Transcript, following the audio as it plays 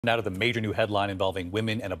Now to the major new headline involving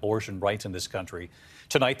women and abortion rights in this country.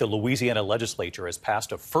 Tonight, the Louisiana legislature has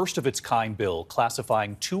passed a first-of-its-kind bill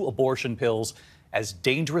classifying 2 abortion pills as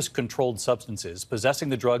dangerous controlled substances. Possessing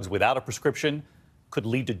the drugs without a prescription could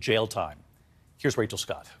lead to jail time. Here's Rachel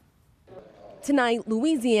Scott. Tonight,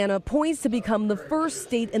 Louisiana poised to become the first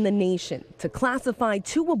state in the nation to classify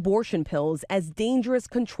 2 abortion pills as dangerous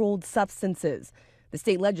controlled substances. The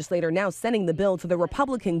state legislator now sending the bill to the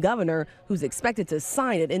Republican governor, who's expected to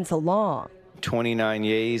sign it into law. 29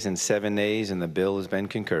 yeas and 7 nays, and the bill has been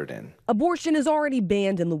concurred in. Abortion is already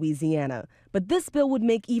banned in Louisiana, but this bill would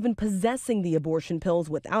make even possessing the abortion pills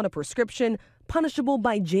without a prescription punishable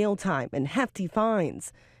by jail time and hefty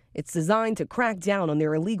fines. It's designed to crack down on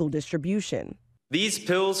their illegal distribution. These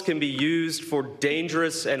pills can be used for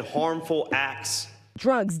dangerous and harmful acts.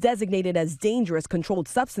 Drugs designated as dangerous controlled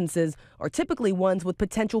substances are typically ones with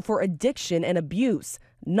potential for addiction and abuse,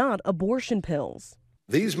 not abortion pills.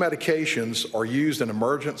 These medications are used in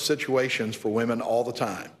emergent situations for women all the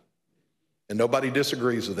time, and nobody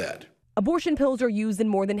disagrees with that. Abortion pills are used in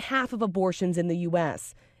more than half of abortions in the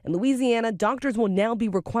U.S. In Louisiana, doctors will now be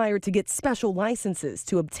required to get special licenses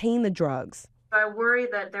to obtain the drugs. I worry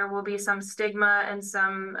that there will be some stigma and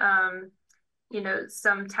some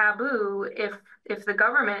taboo if the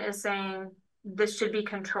government is saying this should be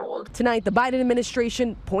controlled. Tonight, the Biden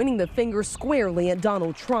administration pointing the finger squarely at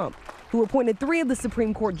Donald Trump, who appointed 3 of the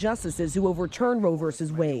Supreme Court justices who overturned Roe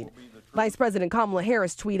v. Wade. Vice President Kamala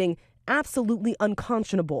Harris tweeting, "Absolutely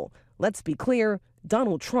unconscionable. Let's be clear,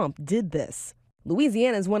 Donald Trump did this."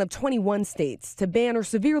 Louisiana is one of 21 states to ban or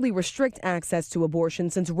severely restrict access to abortion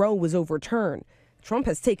since Roe was overturned. Trump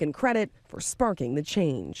has taken credit for sparking the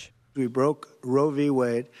change. We broke Roe v.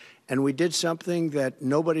 Wade, and we did something that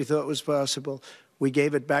nobody thought was possible. We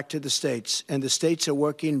gave it back to the states, and the states are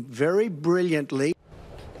working very brilliantly.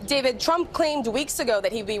 David, Trump claimed weeks ago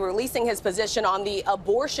that he'd be releasing his position on the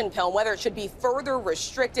abortion pill, whether it should be further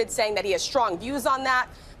restricted, saying that he has strong views on that.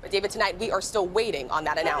 But, David, tonight we are still waiting on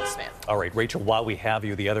that announcement. All right, Rachel, while we have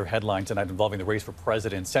you, the other headline tonight involving the race for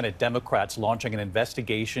president, Senate Democrats launching an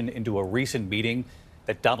investigation into a recent meeting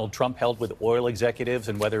that Donald Trump held with oil executives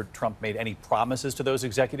and whether Trump made any promises to those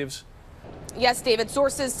executives. Yes, David,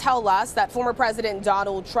 sources tell us that former President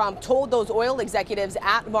Donald Trump told those oil executives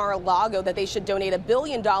at Mar-a-Lago that they should donate $1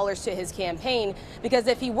 billion to his campaign because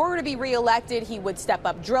if he were to be reelected, he would step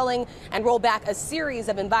up drilling and roll back a series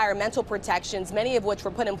of environmental protections, many of which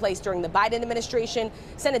were put in place during the Biden administration.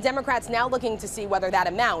 Senate Democrats now looking to see whether that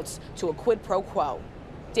amounts to a quid pro quo.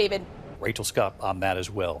 David. Rachel Scott on that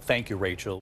as well. Thank you, Rachel.